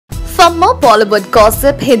For more Bollywood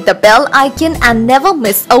gossip, hit the bell icon and never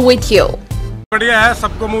miss a video. बढ़िया है,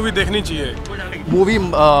 सबको movie देखनी चाहिए। मूवी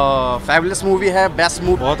फैबुलस मूवी है, बेस्ट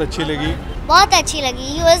मूवी। बहुत अच्छी लगी।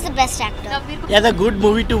 He was the best actor. Yeah, a good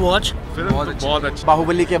movie to watch. बहुत अच्छी।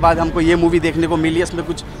 बाहुबली के बाद हमको ये मूवी देखने को मिली है। इसमें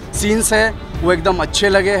कुछ सीन्स है वो एकदम अच्छे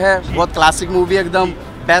लगे हैं। बहुत क्लासिक मूवी, एकदम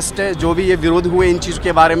बेस्ट है। जो भी ये विरोध हुए इन चीज़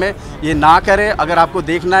के बारे में ये ना करे। अगर आपको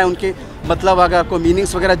देखना है उनके मतलब अगर आपको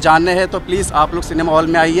मीनिंग्स वगैरह जानने हैं तो प्लीज़ आप लोग सिनेमा हॉल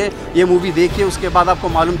में आइए, ये मूवी देखिए, उसके बाद आपको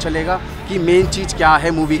मालूम चलेगा कि मेन चीज़ क्या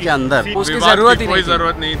है मूवी के अंदर। उसकी ज़रूरत ही कोई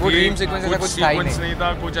ज़रूरत नहीं थी। वो ड्रीम सीक्वेंस ऐसा कुछ सीक्वेंस नहीं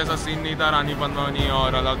था, कुछ ऐसा सीन नहीं था रानी पद्मावती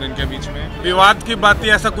और अलाउद्दीन के बीच में। विवाद की बात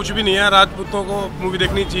ऐसा कुछ भी नहीं है। राजपूतों को मूवी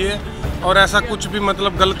देखनी चाहिए और ऐसा कुछ भी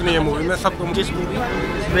मतलब गलत नहीं है मूवी में। सबको This movie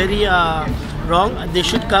is very wrong. They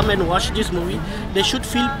should come and watch this movie. They should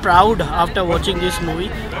feel proud after watching this movie.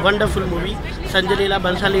 Wonderful movie. Sanjay Leela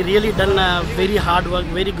Bhansali really done very hard work,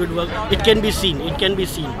 very good work. It can be seen. It can be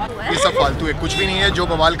seen. ये सब फालतू है, कुछ भी नहीं है। जो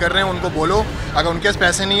बवाल कर रहे हैं उनको बोलो। अगर उनके पास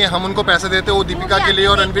पैसे नहीं है, हम उनको पैसे देते हो। वो दीपिका के लिए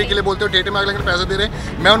और रणवीर के लिए बोलते हो थिएटर में आकर पैसे दे रहे।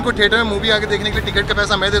 मैं उनको थिएटर में मूवी आके देखने के लिए टिकट का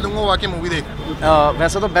पैसा मैं दे दूंगा, वो आके मूवी देख।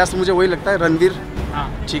 वैसे तो बेस्ट मुझे वही लगता है रणवीर।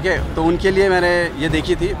 ठीक है, तो उनके लिए मैंने ये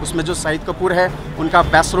देखी थी। उसमें जो शाहिद कपूर है उनका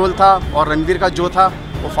बेस्ट रोल था और रणवीर का जो था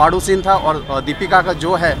वो फाड़ू सीन था और दीपिका का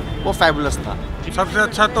जो है वो फैबुलस था। सबसे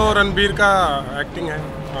अच्छा तो रणवीर का एक्टिंग है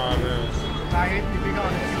और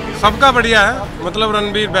सबका बढ़िया है। मतलब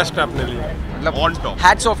रणवीर बेस्ट है अपने लिए, मतलब on top.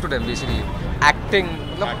 Hats off to them basically. Acting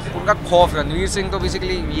मतलब उनका खौफ। रणवीर सिंह तो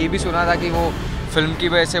बेसिकली ये भी सुना था कि वो फिल्म की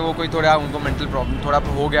वजह से वो कोई थोड़ा उनको मेंटल प्रॉब्लम थोड़ा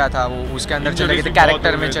हो गया था, वो उसके अंदर चले गए थे,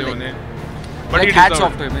 कैरेक्टर में चले गए। Hats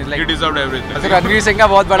off to him, like he deserved everything. Ranveer Singh का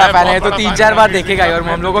बहुत बड़ा फैन है तो 3-4 बार देखेगा और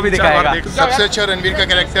हम लोगों को भी दिखाएगा। सबसे अच्छा रणवीर का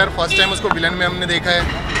कैरेक्टर, फर्स्ट टाइम उसको विलन में हमने देखा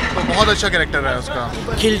है तो बहुत अच्छा कैरेक्टर रहा है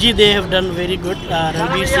उसका। Khilji, they have done very good.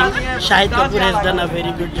 Ranveer Singh, Shahid Kapoor has done a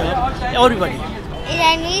very good job. Everybody.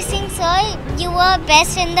 Ranveer Singh sir, you were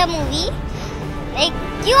best in the movie. Like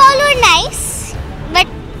you all were nice,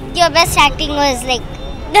 but your best acting was like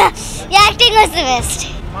your acting was the best.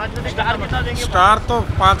 Star तो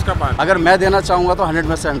 5 का 5। अगर मैं देना चाहूँगा तो 100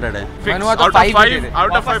 में से 100 है।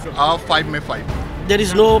 आउट ऑफ 5 में 5। There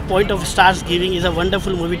is no point of stars giving. Is a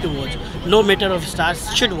wonderful movie to watch. No matter of stars,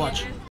 should watch.